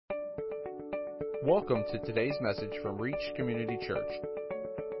Welcome to today's message from Reach Community Church.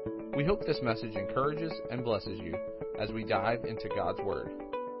 We hope this message encourages and blesses you as we dive into God's Word.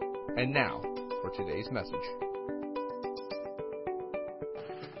 And now, for today's message.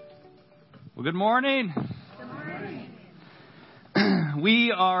 Well, good morning. Good morning.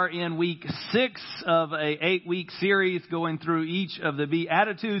 We are in week 6 of a 8-week series going through each of the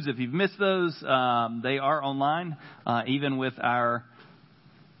Beatitudes. If you've missed those, they are online, even with our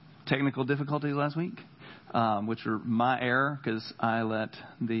technical difficulties last week, which were my error because I let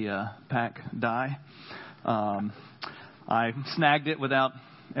the pack die. I snagged it without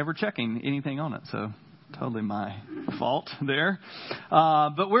ever checking anything on it, so totally my fault there.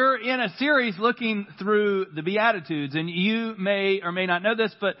 But we're in a series looking through the Beatitudes, and you may or may not know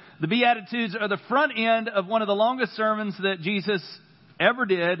this, but the Beatitudes are the front end of one of the longest sermons that Jesus ever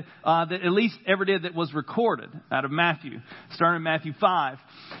did, that was recorded out of Matthew, starting in Matthew 5.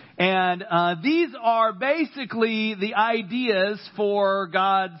 And these are basically the ideas for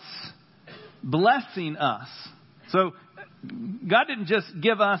God's blessing us. So God didn't just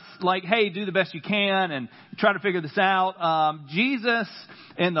give us like, hey, do the best you can and try to figure this out. Jesus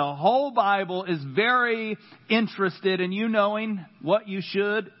and the whole Bible is very interested in you knowing what you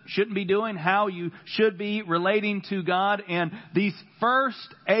shouldn't be doing, how you should be relating to God. And these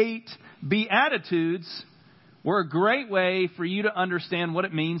first 8 Beatitudes were a great way for you to understand what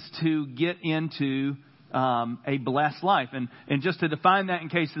it means to get into a blessed life. And just to define that in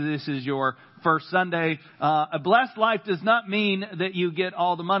case this is your first Sunday, a blessed life does not mean that you get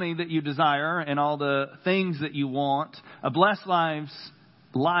all the money that you desire and all the things that you want. A blessed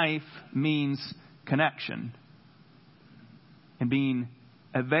life means connection and being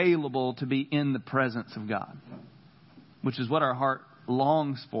available to be in the presence of God, which is what our heart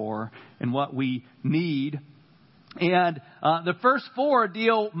longs for and what we need. And the first 4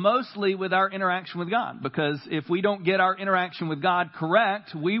 deal mostly with our interaction with God, because if we don't get our interaction with God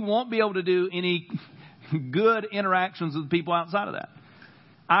correct, we won't be able to do any good interactions with people outside of that.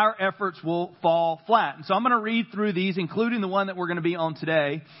 Our efforts will fall flat. And so I'm going to read through these, including the one that we're going to be on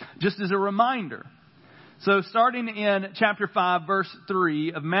today, just as a reminder. So starting in chapter 5, verse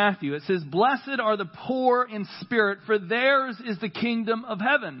 3 of Matthew, it says, "Blessed are the poor in spirit, for theirs is the kingdom of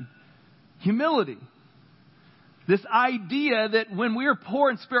heaven." Humility. This idea that when we are poor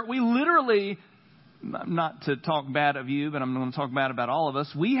in spirit, we literally, not to talk bad of you, but I'm going to talk bad about all of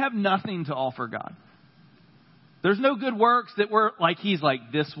us, we have nothing to offer God. There's no good works that we're like, He's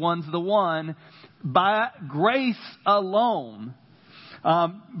like, this one's the one. By grace alone.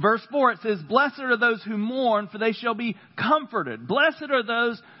 Verse 4, it says, "Blessed are those who mourn, for they shall be comforted. Blessed are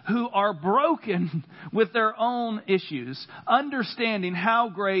those who are broken with their own issues, understanding how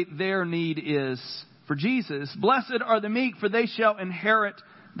great their need is for Jesus. Blessed are the meek, for they shall inherit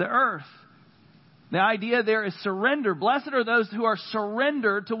the earth." The idea there is surrender. Blessed are those who are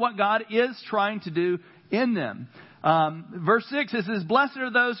surrendered to what God is trying to do in them. Verse 6, it says, "Blessed are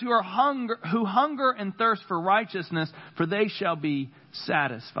those who hunger and thirst for righteousness, for they shall be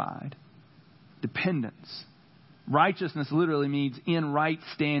satisfied." Dependence. Righteousness literally means in right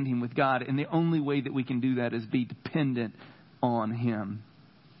standing with God, and the only way that we can do that is be dependent on Him.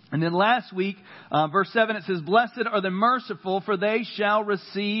 And then last week, verse 7, it says, "Blessed are the merciful, for they shall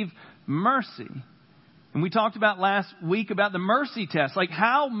receive mercy." And we talked about last week about the mercy test. Like,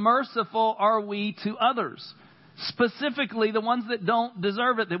 how merciful are we to others? Specifically, the ones that don't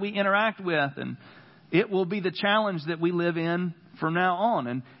deserve it, that we interact with. And it will be the challenge that we live in from now on.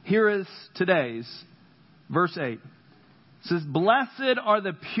 And here is today's, verse 8. It says, "Blessed are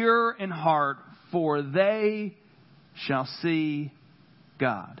the pure in heart, for they shall see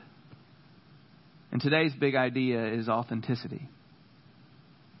God." And today's big idea is authenticity.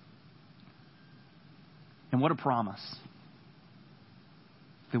 And what a promise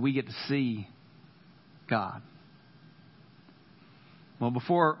that we get to see God. Well,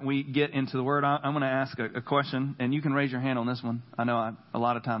 before we get into the Word, I'm going to ask a question, and you can raise your hand on this one. I know I a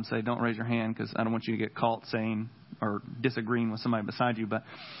lot of times say don't raise your hand because I don't want you to get caught saying or disagreeing with somebody beside you, but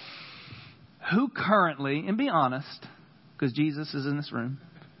who currently, and be honest, because Jesus is in this room,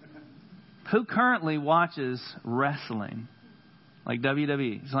 who currently watches wrestling? Like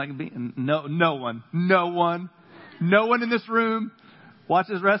WWE. It's like no one in this room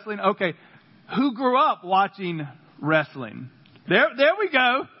watches wrestling. Okay. Who grew up watching wrestling? There we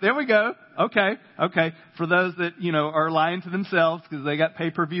go. Okay. For those that, are lying to themselves because they got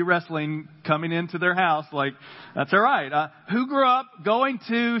pay-per-view wrestling coming into their house, like, that's all right. Who grew up going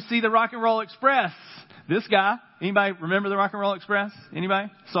to see the Rock and Roll Express This guy, anybody remember the Rock and Roll Express?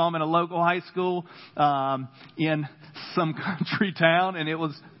 Anybody? Saw him in a local high school in some country town, and it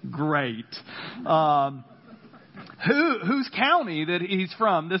was great. Whose county that he's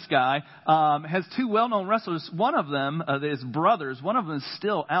from, this guy, has two well-known wrestlers. One of them, his brothers, one of them is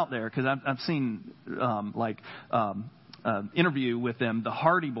still out there because I've seen interview with them, the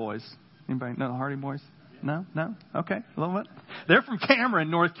Hardy Boys. Anybody know the Hardy Boys? No? Okay, a little bit. They're from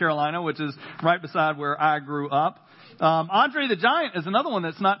Cameron, North Carolina, which is right beside where I grew up. Andre the Giant is another one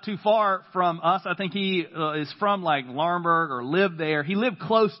that's not too far from us. I think he is from like Laurinburg or lived there. He lived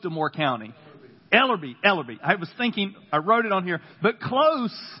close to Moore County. Ellerby. I was thinking, I wrote it on here, but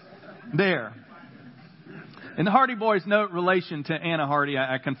close there. And the Hardy Boys, no relation to Anna Hardy.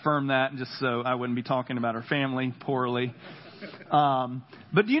 I confirmed that just so I wouldn't be talking about her family poorly.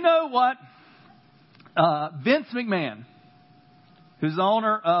 But do you know what? Vince McMahon, who's the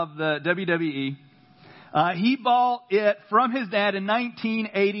owner of the WWE, he bought it from his dad in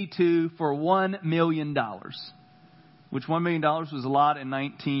 1982 for $1 million, which $1 million was a lot in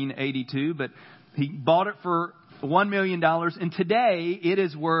 1982, but he bought it for $1 million, and today it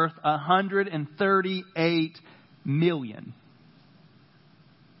is worth $138 million.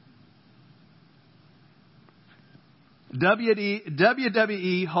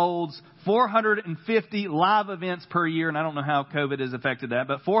 WWE holds 450 live events per year, and I don't know how COVID has affected that,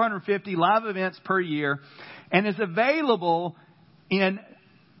 but 450 live events per year, and is available in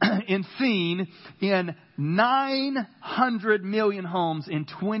seen in 900 million homes in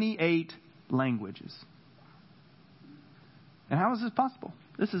 28 languages. And how is this possible?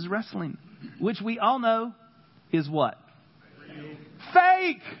 This is wrestling, which we all know is what? Real.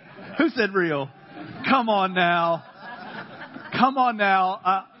 Fake! Who said real? Come on now.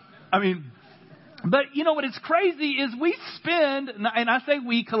 But you know what is crazy is we spend, and I say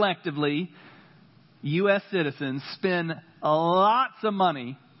we collectively, U.S. citizens, spend lots of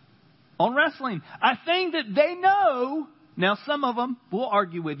money on wrestling. I think that they know, now some of them will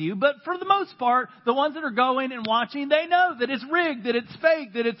argue with you, but for the most part, the ones that are going and watching, they know that it's rigged, that it's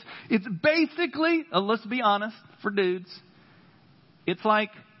fake, that it's basically, let's be honest, for dudes, it's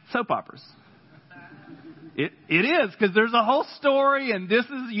like soap operas. It is, because there's a whole story, and this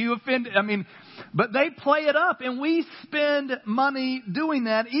is, you offended. But they play it up, and we spend money doing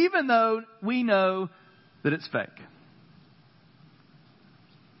that, even though we know that it's fake.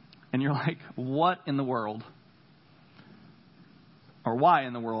 And you're like, what in the world? Or why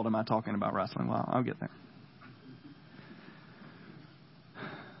in the world am I talking about wrestling? Well, I'll get there.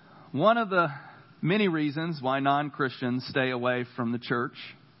 One of the many reasons why non-Christians stay away from the church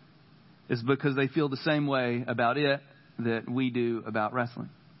is because they feel the same way about it that we do about wrestling.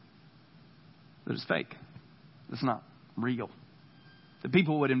 That it's fake. It's not real. The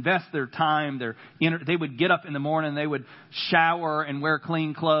people would invest their time, they would get up in the morning, they would shower and wear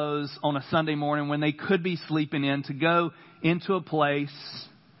clean clothes on a Sunday morning when they could be sleeping in to go into a place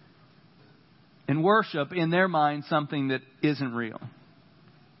and worship in their mind something that isn't real.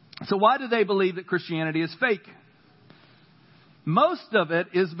 So why do they believe that Christianity is fake? Most of it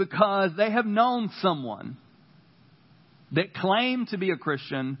is because they have known someone that claimed to be a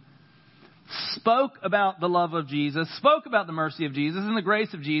Christian, spoke about the love of Jesus, spoke about the mercy of Jesus and the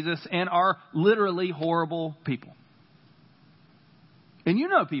grace of Jesus, and are literally horrible people. And you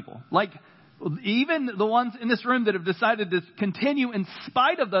know people, like even the ones in this room that have decided to continue in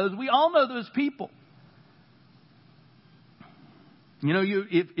spite of those, we all know those people. You know,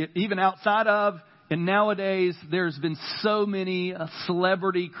 even outside of, and nowadays, there's been so many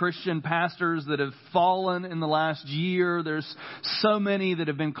celebrity Christian pastors that have fallen in the last year. There's so many that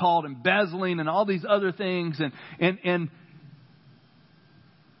have been called embezzling and all these other things. And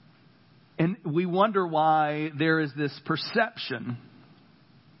we wonder why there is this perception.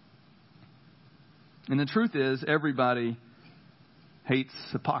 And the truth is, everybody hates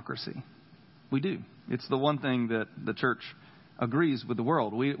hypocrisy. We do. It's the one thing that the church agrees with the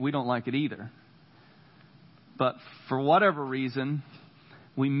world. We don't like it either. But for whatever reason,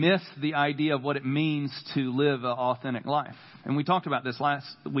 we miss the idea of what it means to live an authentic life. And we talked about this last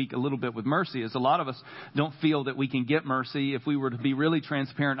week a little bit with mercy, is a lot of us don't feel that we can get mercy. If we were to be really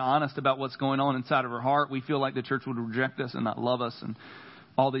transparent and honest about what's going on inside of our heart, we feel like the church would reject us and not love us and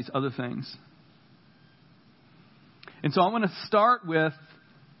all these other things. And so I want to start with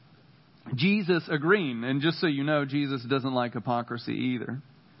Jesus agreeing. And just so you know, Jesus doesn't like hypocrisy either.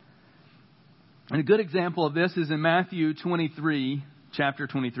 And a good example of this is in Matthew 23, chapter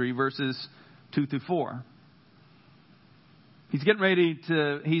 23, verses 2 through 4. He's getting ready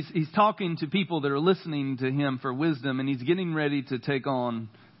to, he's talking to people that are listening to him for wisdom, and he's getting ready to take on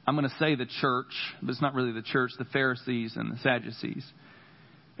I'm going to say the church, but it's not really the church, the Pharisees and the Sadducees.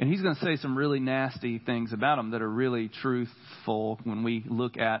 And he's going to say some really nasty things about them that are really truthful when we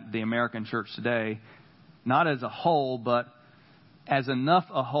look at the American church today. Not as a whole, but as enough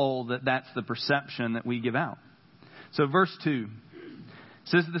a whole that that's the perception that we give out. So verse 2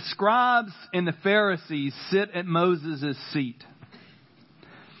 says, the scribes and the Pharisees sit at Moses' seat.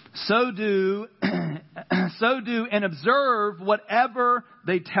 So do and observe whatever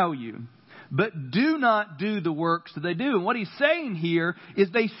they tell you, but do not do the works that they do. And what he's saying here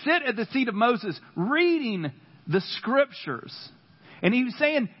is they sit at the seat of Moses reading the scriptures. And he's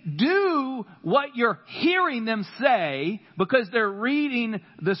saying, do what you're hearing them say because they're reading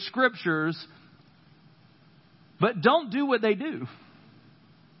the scriptures, but don't do what they do.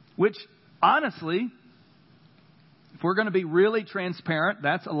 Which, honestly, if we're going to be really transparent,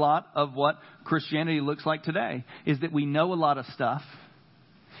 that's a lot of what Christianity looks like today, is that we know a lot of stuff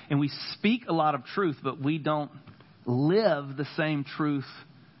and we speak a lot of truth, but we don't live the same truth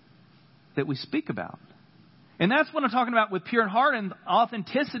that we speak about. And that's what I'm talking about with pure in heart and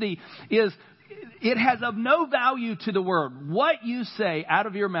authenticity is it has of no value to the world. What you say out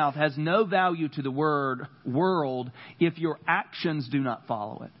of your mouth has no value to the world if your actions do not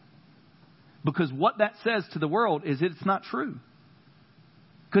follow it. Because what that says to the world is it's not true.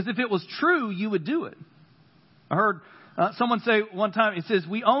 Because if it was true, you would do it. I heard someone say one time, it says,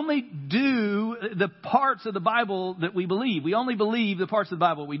 we only do the parts of the Bible that we believe. We only believe the parts of the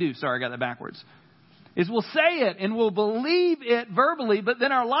Bible we do. Sorry, I got that backwards. Is we'll say it and we'll believe it verbally, but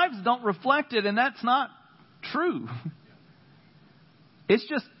then our lives don't reflect it, and that's not true. It's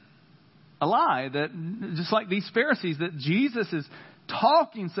just a lie that, just like these Pharisees, that Jesus is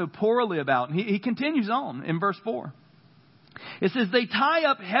talking so poorly about. And he continues on in verse 4. It says, they tie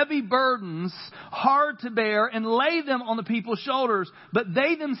up heavy burdens, hard to bear, and lay them on the people's shoulders, but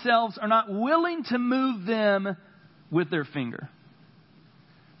they themselves are not willing to move them with their finger.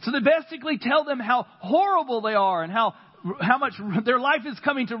 So they basically tell them how horrible they are and how much their life is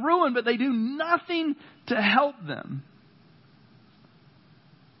coming to ruin, but they do nothing to help them.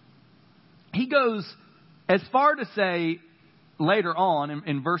 He goes as far to say later on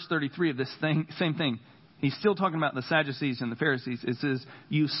in verse 33 of this same thing, he's still talking about the Sadducees and the Pharisees. It says,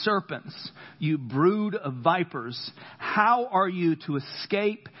 you serpents, you brood of vipers, how are you to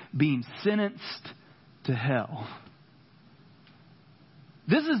escape being sentenced to hell?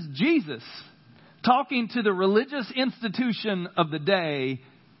 This is Jesus talking to the religious institution of the day.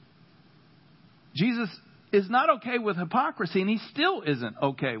 Jesus is not okay with hypocrisy, and he still isn't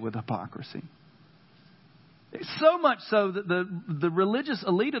okay with hypocrisy. So much so that the religious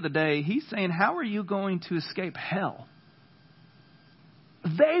elite of the day, he's saying, how are you going to escape hell?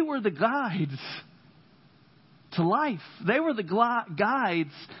 They were the guides to life. They were the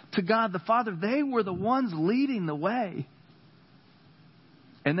guides to God the Father. They were the ones leading the way.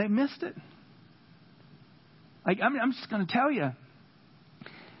 And they missed it. I'm just going to tell you,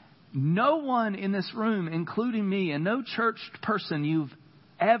 no one in this room, including me, and no church person you've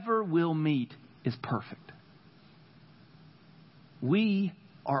ever will meet is perfect. We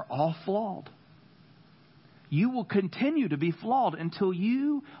are all flawed. You will continue to be flawed until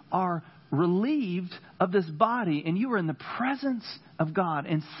you are relieved of this body and you are in the presence of God,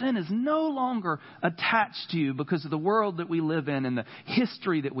 and sin is no longer attached to you because of the world that we live in and the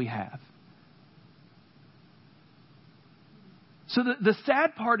history that we have. So the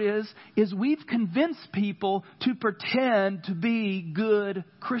sad part is we've convinced people to pretend to be good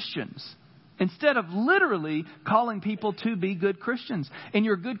Christians instead of literally calling people to be good Christians. And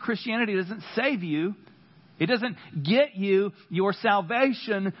your good Christianity doesn't save you. It doesn't get you your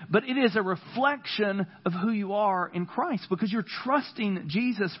salvation, but it is a reflection of who you are in Christ because you're trusting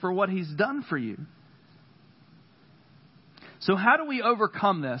Jesus for what he's done for you. So how do we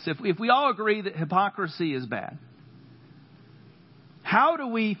overcome this? If we all agree that hypocrisy is bad, how do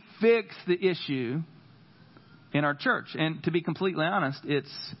we fix the issue in our church? And to be completely honest,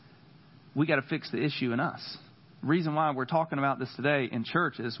 we got to fix the issue in us. The reason why we're talking about this today in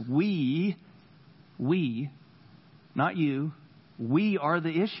church is we, not you, we are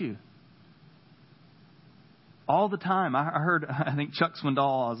the issue. All the time. I think Chuck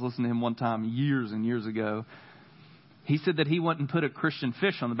Swindoll, I was listening to him one time years and years ago. He said that he wouldn't put a Christian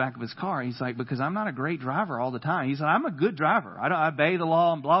fish on the back of his car. He's like, because I'm not a great driver all the time. He said, I'm a good driver. I obey the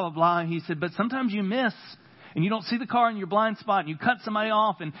law and blah, blah, blah. And he said, but sometimes you miss and you don't see the car in your blind spot and you cut somebody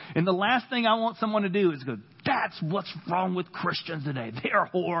off. And the last thing I want someone to do is go, that's what's wrong with Christians today. They're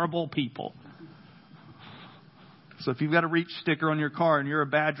horrible people. So if you've got a reach sticker on your car and you're a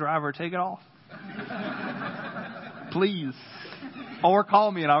bad driver, take it off. Please. Or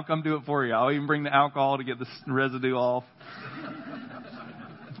call me and I'll come do it for you. I'll even bring the alcohol to get the residue off.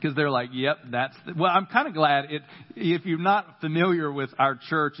 Because they're like, yep, well, I'm kind of glad if you're not familiar with our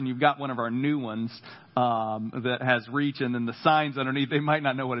church and you've got one of our new ones that has reach and then the signs underneath, they might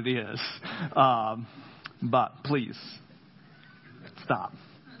not know what it is. But please, stop.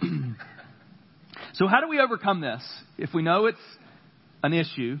 So how do we overcome this? If we know it's an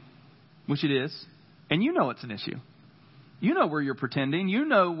issue, which it is, and you know it's an issue. You know where you're pretending. You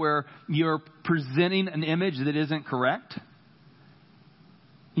know where you're presenting an image that isn't correct.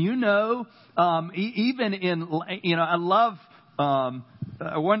 You know, even in, I love,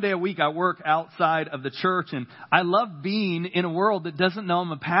 one day a week I work outside of the church, and I love being in a world that doesn't know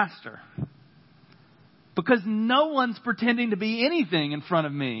I'm a pastor. Because no one's pretending to be anything in front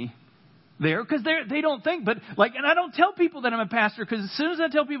of me there, because they don't think, and I don't tell people that I'm a pastor, because as soon as I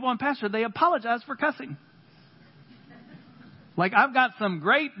tell people I'm a pastor, they apologize for cussing. I've got some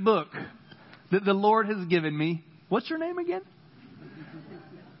great book that the Lord has given me. What's your name again?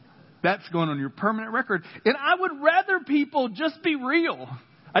 That's going on your permanent record. And I would rather people just be real.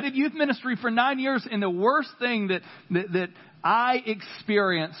 I did youth ministry for 9 years, and the worst thing that I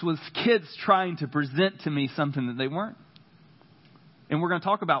experienced was kids trying to present to me something that they weren't. And we're going to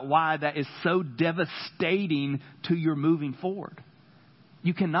talk about why that is so devastating to your moving forward.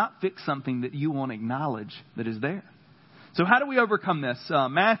 You cannot fix something that you won't acknowledge that is there. So how do we overcome this?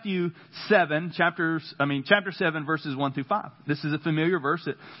 Matthew 7, chapter 7, verses 1 through 5. This is a familiar verse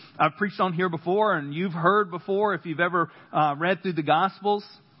that I've preached on here before, and you've heard before if you've ever read through the Gospels.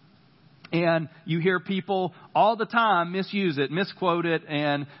 And you hear people all the time misuse it, misquote it,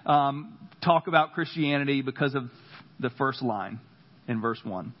 and talk about Christianity because of the first line in verse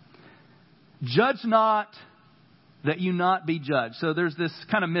 1. Judge not, that you not be judged. So there's this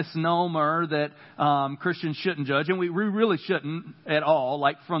kind of misnomer that Christians shouldn't judge, and we really shouldn't at all,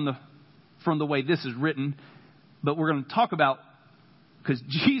 from the way this is written. But we're going to talk about, because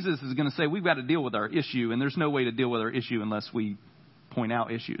Jesus is going to say we've got to deal with our issue, and there's no way to deal with our issue unless we point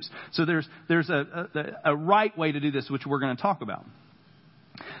out issues. So there's a right way to do this, which we're going to talk about.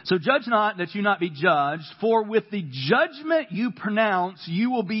 So judge not, that you not be judged, for with the judgment you pronounce, you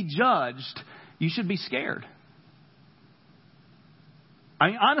will be judged. You should be scared.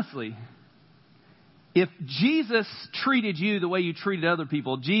 Honestly, if Jesus treated you the way you treated other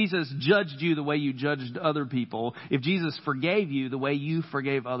people, Jesus judged you the way you judged other people, if Jesus forgave you the way you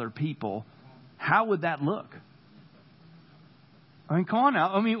forgave other people, how would that look? Come on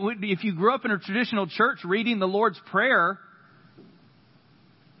now. If you grew up in a traditional church reading the Lord's Prayer,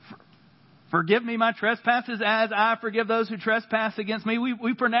 forgive me my trespasses as I forgive those who trespass against me,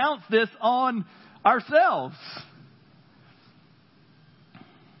 we pronounce this on ourselves.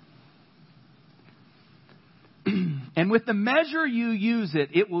 And with the measure you use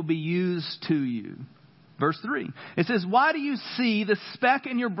it, it will be used to you. Verse 3. It says, why do you see the speck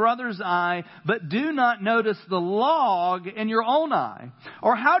in your brother's eye, but do not notice the log in your own eye?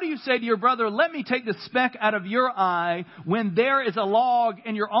 Or how do you say to your brother, let me take the speck out of your eye when there is a log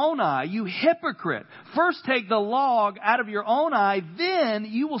in your own eye? You hypocrite. First take the log out of your own eye, then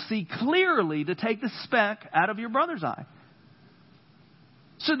you will see clearly to take the speck out of your brother's eye.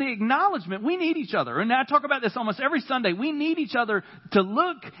 So the acknowledgement, we need each other. And I talk about this almost every Sunday. We need each other to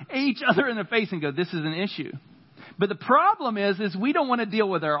look each other in the face and go, this is an issue. But the problem is we don't want to deal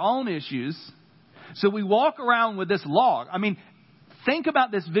with our own issues. So we walk around with this log. Think about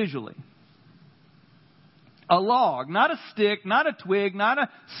this visually. A log, not a stick, not a twig, not a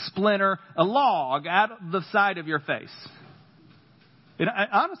splinter, a log out of the side of your face.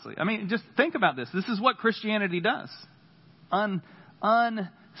 Honestly, just think about this. This is what Christianity does.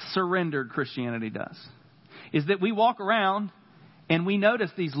 Unsurrendered Christianity does, is that we walk around and we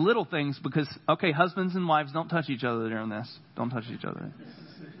notice these little things because, husbands and wives, don't touch each other during this. Don't touch each other.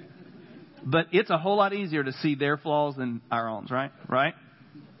 But it's a whole lot easier to see their flaws than our own, right? Right?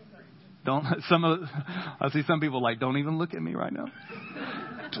 I see some people don't even look at me right now.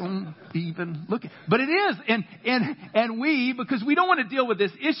 Don't even look at. But it is, and we, because we don't want to deal with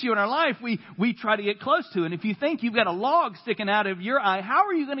this issue in our life, we try to get close to it. And if you think you've got a log sticking out of your eye, how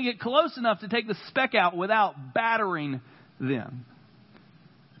are you going to get close enough to take the speck out without battering them?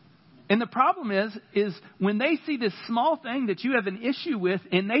 And the problem is when they see this small thing that you have an issue with,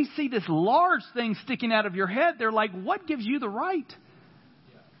 and they see this large thing sticking out of your head, they're like, what gives you the right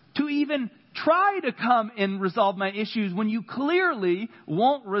to even try to come and resolve my issues when you clearly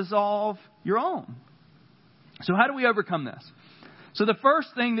won't resolve your own? So how do we overcome this? So the first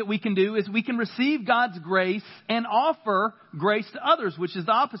thing that we can do is we can receive God's grace and offer grace to others, which is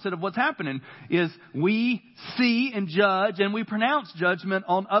the opposite of what's happening, is we see and judge and we pronounce judgment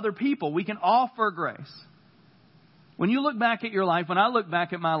on other people. We can offer grace. When you look back at your life, when I look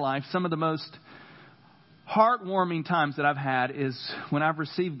back at my life, some of the most heartwarming times that I've had is when I've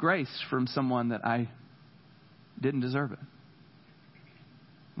received grace from someone that I didn't deserve it.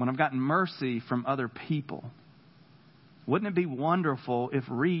 When I've gotten mercy from other people. Wouldn't it be wonderful if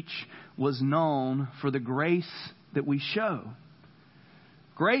Reach was known for the grace that we show?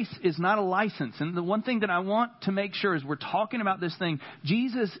 Grace is not a license. And the one thing that I want to make sure is we're talking about this thing.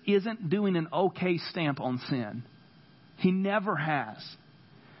 Jesus isn't doing an okay stamp on sin. He never has.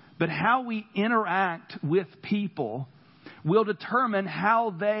 But how we interact with people will determine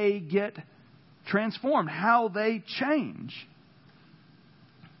how they get transformed, how they change.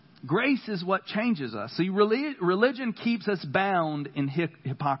 Grace is what changes us. See, religion keeps us bound in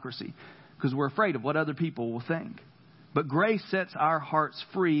hypocrisy because we're afraid of what other people will think. But grace sets our hearts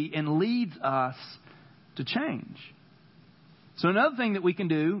free and leads us to change. So another thing that we can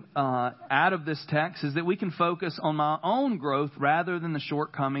do out of this text is that we can focus on my own growth rather than the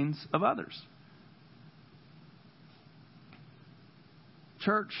shortcomings of others.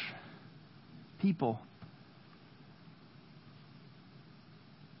 Church, people,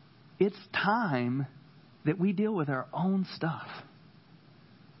 it's time that we deal with our own stuff.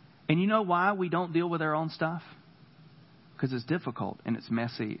 And you know why we don't deal with our own stuff? Because it's difficult and it's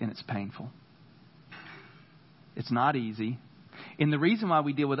messy and it's painful. It's not easy. And the reason why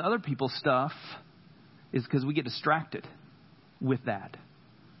we deal with other people's stuff is because we get distracted with that.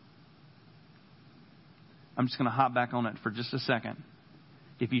 I'm just going to hop back on it for just a second.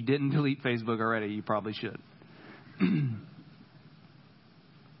 If you didn't delete Facebook already, you probably should. I'm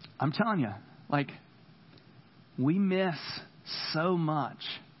telling you, we miss so much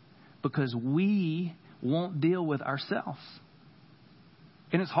because we won't deal with ourselves.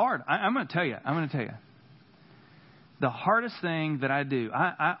 And it's hard. I'm going to tell you. The hardest thing that I do,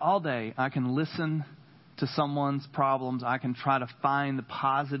 I all day, I can listen to someone's problems. I can try to find the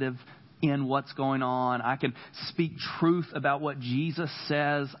positive in what's going on. I can speak truth about what Jesus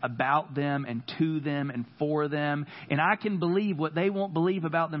says about them and to them and for them. And I can believe what they won't believe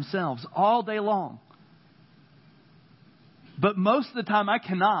about themselves all day long. But most of the time I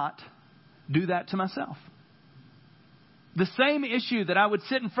cannot do that to myself. The same issue that I would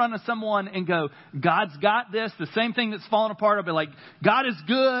sit in front of someone and go, God's got this. The same thing that's falling apart. I'll be like, God is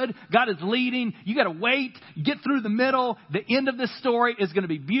good. God is leading. You got to wait. Get through the middle. The end of this story is going to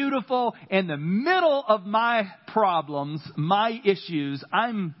be beautiful. In the middle of my problems, my issues,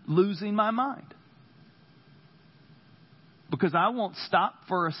 I'm losing my mind. Because I won't stop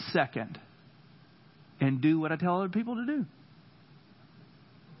for a second and do what I tell other people to do.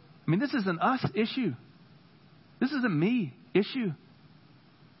 I mean, this is an us issue. This is a me issue.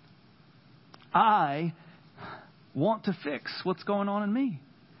 I want to fix what's going on in me.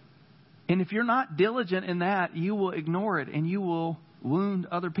 And if you're not diligent in that, you will ignore it and you will wound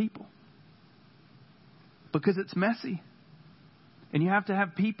other people. Because it's messy. And you have to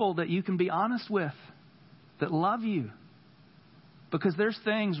have people that you can be honest with, that love you. Because there's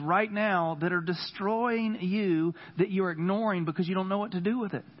things right now that are destroying you that you're ignoring because you don't know what to do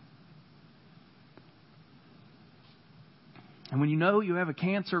with it. And when you know you have a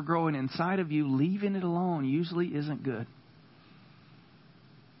cancer growing inside of you, leaving it alone usually isn't good.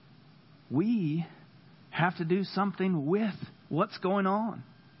 We have to do something with what's going on.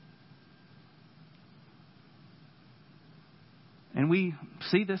 And we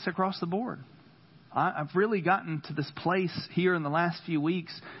see this across the board. I've really gotten to this place here in the last few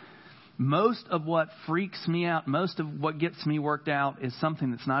weeks. Most of what freaks me out, most of what gets me worked out is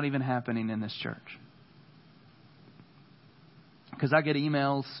something that's not even happening in this church. Because I get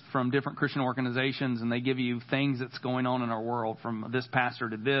emails from different Christian organizations and they give you things that's going on in our world, from this pastor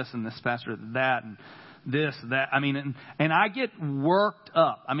to this and this pastor to that and this, that. I mean, and I get worked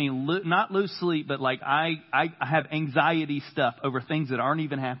up. I mean, not lose sleep, but I have anxiety stuff over things that aren't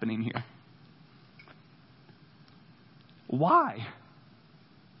even happening here. Why?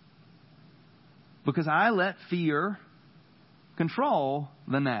 Because I let fear control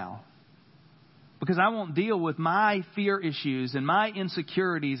the now. Because I won't deal with my fear issues and my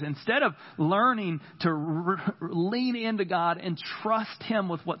insecurities. Instead of learning to lean into God and trust Him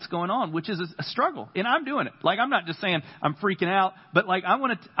with what's going on, which is a struggle. And I'm doing it. I'm not just saying I'm freaking out, but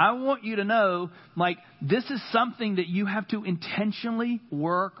I want you to know, this is something that you have to intentionally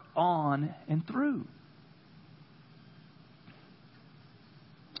work on and through.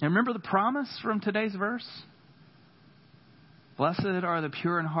 And remember the promise from today's verse? Blessed are the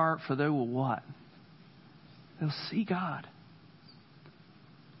pure in heart, for they will what? They'll see God.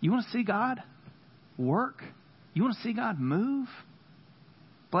 You want to see God work? You want to see God move?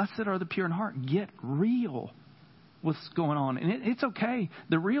 Blessed are the pure in heart. Get real with what's going on. And it's okay.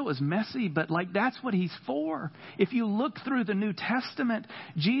 The real is messy, but that's what He's for. If you look through the New Testament,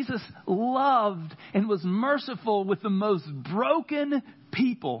 Jesus loved and was merciful with the most broken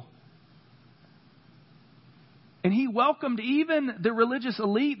people. And He welcomed even the religious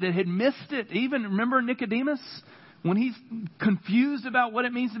elite that had missed it. Even, remember Nicodemus? When he's confused about what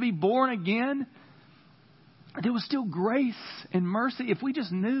it means to be born again, there was still grace and mercy. If we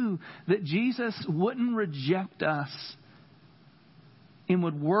just knew that Jesus wouldn't reject us and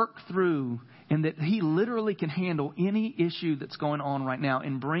would work through, and that He literally can handle any issue that's going on right now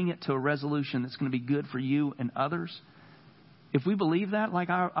and bring it to a resolution that's going to be good for you and others. If we believe that,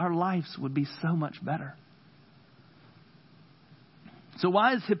 our lives would be so much better. So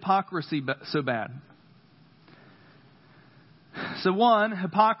why is hypocrisy so bad? So one,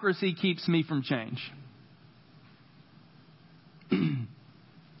 hypocrisy keeps me from change.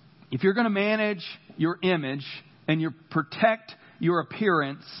 If you're going to manage your image and you protect your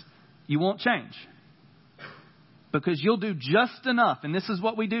appearance, you won't change. Because you'll do just enough, and this is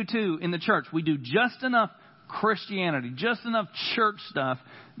what we do too in the church. We do just enough Christianity, just enough church stuff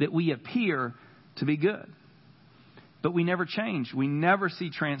that we appear to be good. But we never change. We never see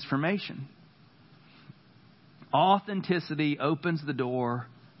transformation. Authenticity opens the door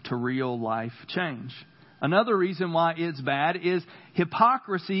to real life change. Another reason why it's bad is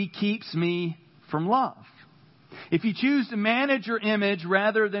hypocrisy keeps me from love. If you choose to manage your image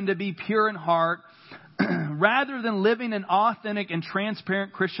rather than to be pure in heart, rather than living an authentic and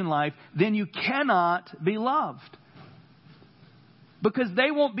transparent Christian life, then you cannot be loved. Because they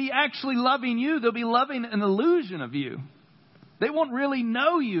won't be actually loving you. They'll be loving an illusion of you. They won't really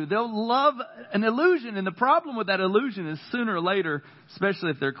know you. They'll love an illusion. And the problem with that illusion is sooner or later, especially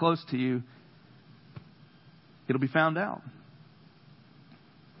if they're close to you, it'll be found out.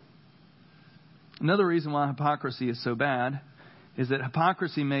 Another reason why hypocrisy is so bad is that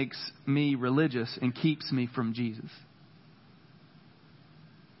hypocrisy makes me religious and keeps me from Jesus.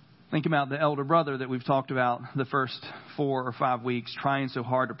 Think about the elder brother that we've talked about the first 4 or 5 weeks, trying so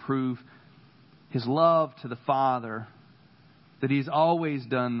hard to prove his love to the Father, that he's always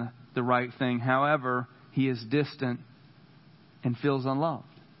done the right thing. However, he is distant and feels unloved.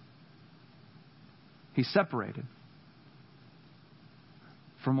 He's separated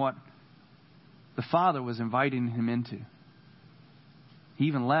from what the Father was inviting him into. He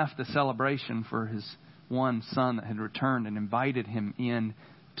even left the celebration for his one son that had returned and invited him in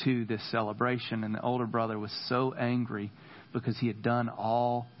to this celebration. And the older brother was so angry because he had done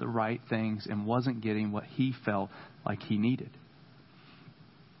all the right things and wasn't getting what he felt like he needed.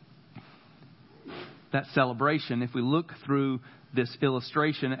 That celebration, if we look through this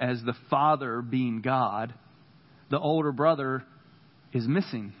illustration as the Father being God, the older brother is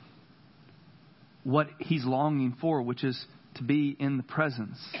missing what he's longing for, which is to be in the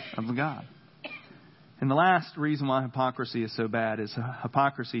presence of God. And the last reason why hypocrisy is so bad is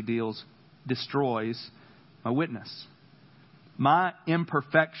hypocrisy destroys my witness. My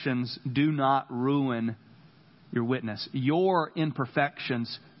imperfections do not ruin your witness. Your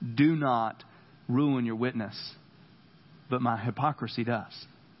imperfections do not ruin your witness, but my hypocrisy does.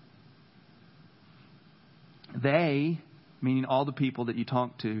 They, meaning all the people that you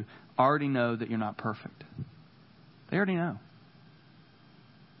talk to, already know that you're not perfect. They already know.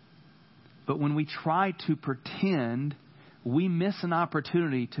 But when we try to pretend, we miss an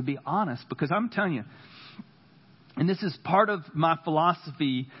opportunity to be honest. Because I'm telling you, and this is part of my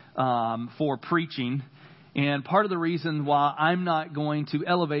philosophy for preaching, and part of the reason why I'm not going to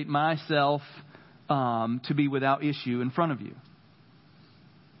elevate myself to be without issue in front of you.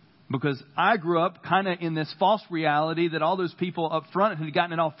 Because I grew up kind of in this false reality that all those people up front had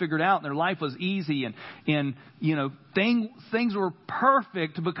gotten it all figured out and their life was easy and you know, things were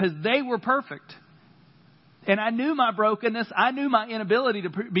perfect because they were perfect. And I knew my brokenness. I knew my inability to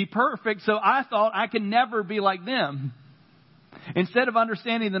be perfect. So I thought I could never be like them. Instead of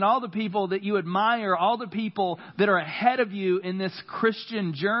understanding that all the people that you admire, all the people that are ahead of you in this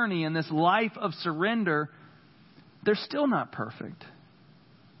Christian journey, in this life of surrender, they're still not perfect.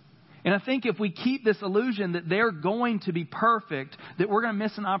 And I think if we keep this illusion that they're going to be perfect, that we're going to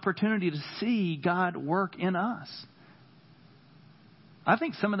miss an opportunity to see God work in us. I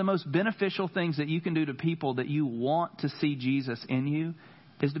think some of the most beneficial things that you can do to people that you want to see Jesus in you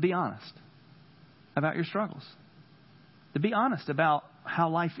is to be honest about your struggles. To be honest about how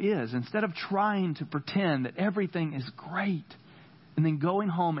life is, instead of trying to pretend that everything is great and then going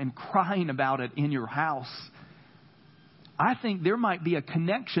home and crying about it in your house. I think there might be a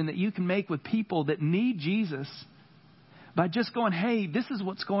connection that you can make with people that need Jesus by just going, hey, this is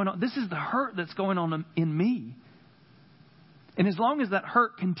what's going on. This is the hurt that's going on in me. And as long as that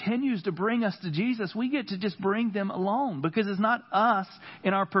hurt continues to bring us to Jesus, we get to just bring them along, because it's not us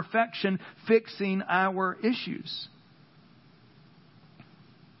in our perfection fixing our issues.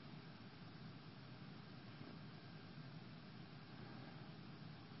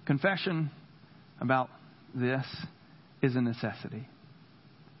 Confession about this is a necessity.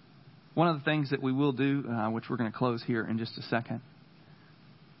 One of the things that we will do, which we're going to close here in just a second,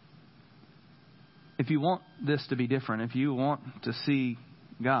 if you want this to be different, if you want to see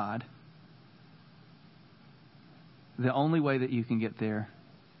God, the only way that you can get there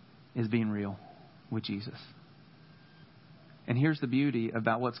is being real with Jesus. And here's the beauty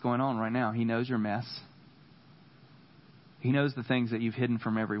about what's going on right now. He knows your mess. He knows the things that you've hidden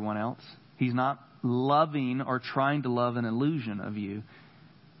from everyone else. He's not loving or trying to love an illusion of you.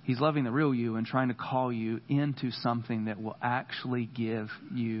 He's loving the real you and trying to call you into something that will actually give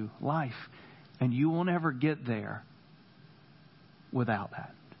you life. And you won't ever get there without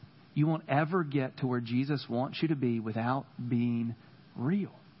that. You won't ever get to where Jesus wants you to be without being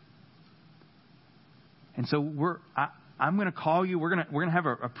real. And so I'm going to call you. We're going to have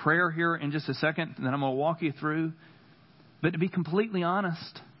a prayer here in just a second, and then I'm going to walk you through. But to be completely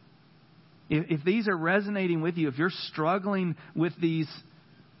honest, if these are resonating with you, if you're struggling with these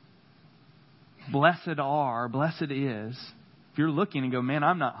blessed are, blessed is, if you're looking and go, man,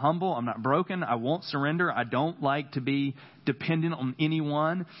 I'm not humble, I'm not broken, I won't surrender, I don't like to be dependent on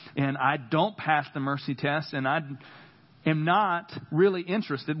anyone, and I don't pass the mercy test, and I am not really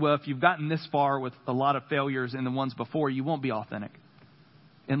interested. Well, if you've gotten this far with a lot of failures in the ones before, you won't be authentic,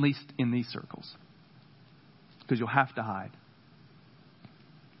 at least in these circles, because you'll have to hide.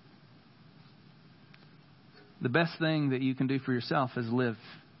 The best thing that you can do for yourself is live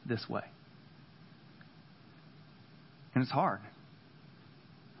this way. And it's hard.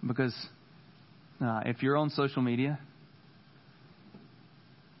 Because if you're on social media,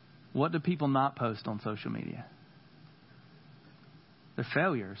 what do people not post on social media? They're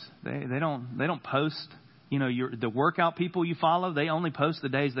failures. They don't post, the workout people you follow, they only post the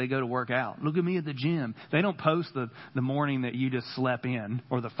days they go to work out. Look at me at the gym. They don't post the morning that you just slept in,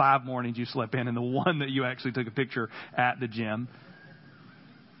 or the 5 mornings you slept in, and the one that you actually took a picture at the gym.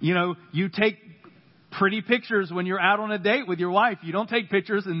 You take pretty pictures when you're out on a date with your wife. You don't take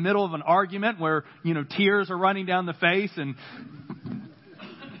pictures in the middle of an argument where, tears are running down the face and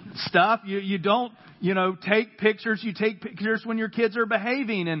stuff. You don't, take pictures. You take pictures when your kids are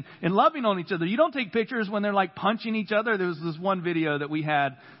behaving and loving on each other. You don't take pictures when they're like punching each other. There was this one video that we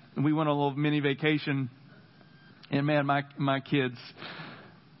had, and we went on a little mini vacation. And man, my kids,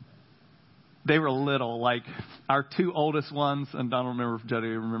 they were little, like our 2 oldest ones, and I don't remember if Jody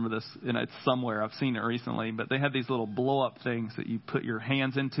remember this, and it's somewhere, I've seen it recently, but they had these little blow-up things that you put your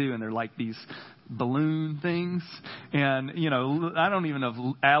hands into, and they're like these balloon things. And, I don't even know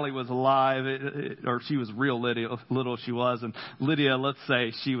if Allie was alive, or she was real little she was. And Lydia, let's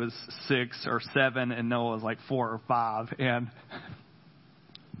say she was 6 or 7, and Noah was like 4 or 5. And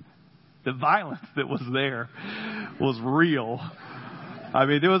the violence that was there was real. I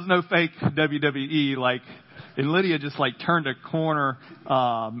mean, there was no fake WWE, and Lydia just turned a corner,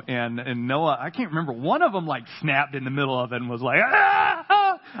 and Noah, I can't remember, one of them snapped in the middle of it and was like,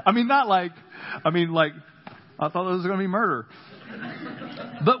 ah! I thought it was going to be murder.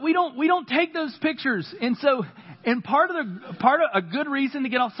 But we don't take those pictures. And so, part of a good reason to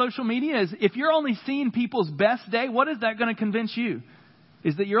get off social media is if you're only seeing people's best day, what is that going to convince you?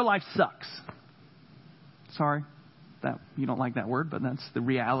 Is that your life sucks. Sorry that you don't like that word, but that's the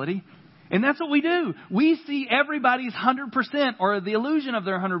reality. And that's what we do. We see everybody's 100% or the illusion of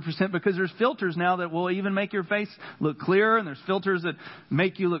their 100% because there's filters now that will even make your face look clearer. And there's filters that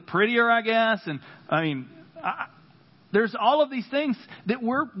make you look prettier, I guess. And there's all of these things that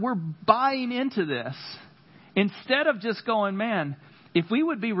we're buying into this instead of just going, man, if we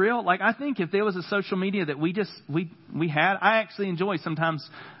would be real, I think if there was a social media that we had, I actually enjoy sometimes,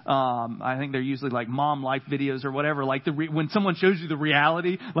 I think they're usually mom life videos or whatever, when someone shows you the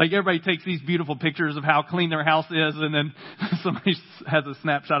reality, everybody takes these beautiful pictures of how clean their house is, and then somebody has a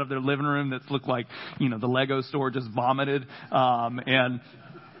snapshot of their living room that's looked like, the Lego store just vomited, and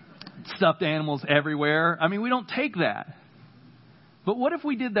stuffed animals everywhere. I mean, we don't take that. But what if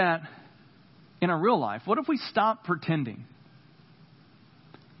we did that in our real life? What if we stopped pretending?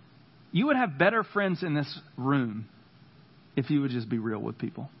 You would have better friends in this room if you would just be real with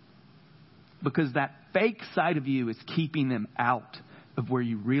people. because that fake side of you is keeping them out of where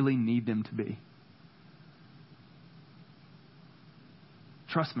you really need them to be.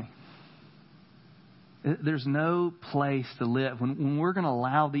 Trust me. There's no place to live. When we're going to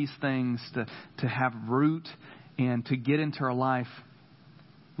allow these things to have root and to get into our life,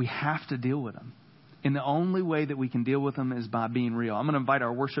 we have to deal with them. And the only way that we can deal with them is by being real. I'm going to invite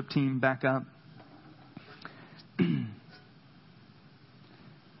our worship team back up. And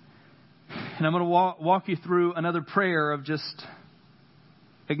I'm going to walk you through another prayer of just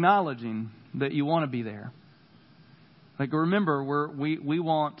acknowledging that you want to be there. Like, remember, we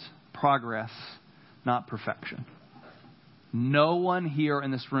want progress, not perfection. No one here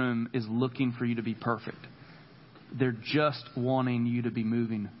in this room is looking for you to be perfect. They're just wanting you to be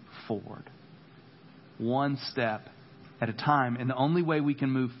moving forward. One step at a time. And the only way we can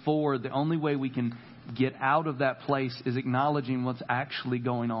move forward, the only way we can get out of that place is acknowledging what's actually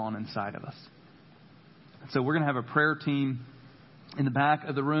going on inside of us. So we're going to have a prayer team in the back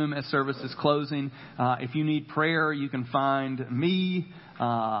of the room as service is closing. If you need prayer, you can find me.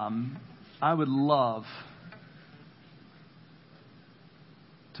 I would love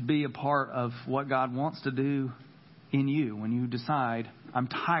to be a part of what God wants to do in you when you decide, I'm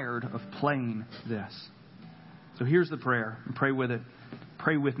tired of playing this. So here's the prayer. And pray with it.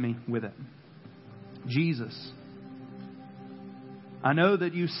 Pray with me with it. Jesus, I know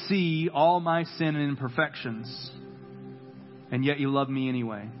that you see all my sin and imperfections, and yet you love me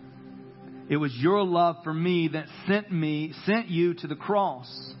anyway. It was your love for me that sent you to the cross.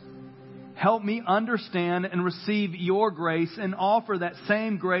 Help me understand and receive your grace and offer that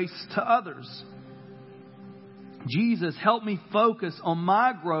same grace to others. Jesus, help me focus on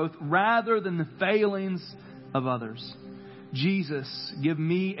my growth rather than the failings of others. Jesus, give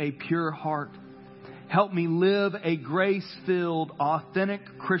me a pure heart. Help me live a grace-filled, authentic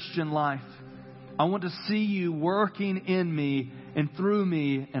Christian life. I want to see you working in me and through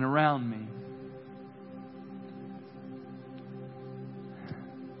me and around me.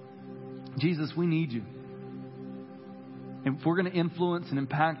 Jesus, we need you. And if we're going to influence and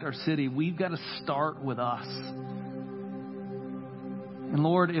impact our city, we've got to start with us. And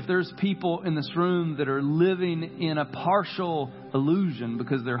Lord, if there's people in this room that are living in a partial illusion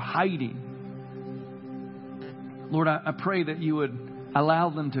because they're hiding, Lord, I pray that you would allow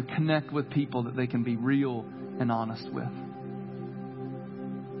them to connect with people that they can be real and honest with.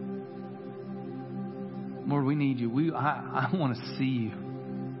 Lord, we need you. I want to see you.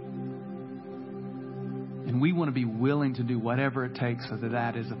 And we want to be willing to do whatever it takes so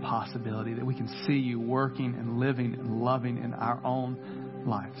that is a possibility, that we can see you working and living and loving in our own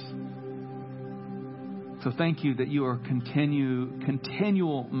lives. So thank you that you are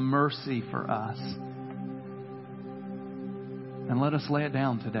continual mercy for us. And let us lay it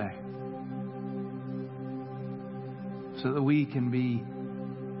down today so that we can be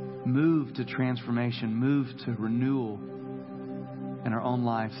moved to transformation, moved to renewal in our own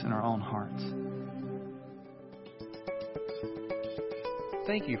lives and our own hearts.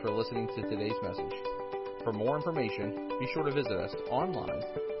 Thank you for listening to today's message. For more information, be sure to visit us online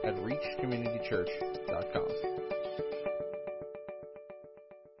at reachcommunitychurch.com.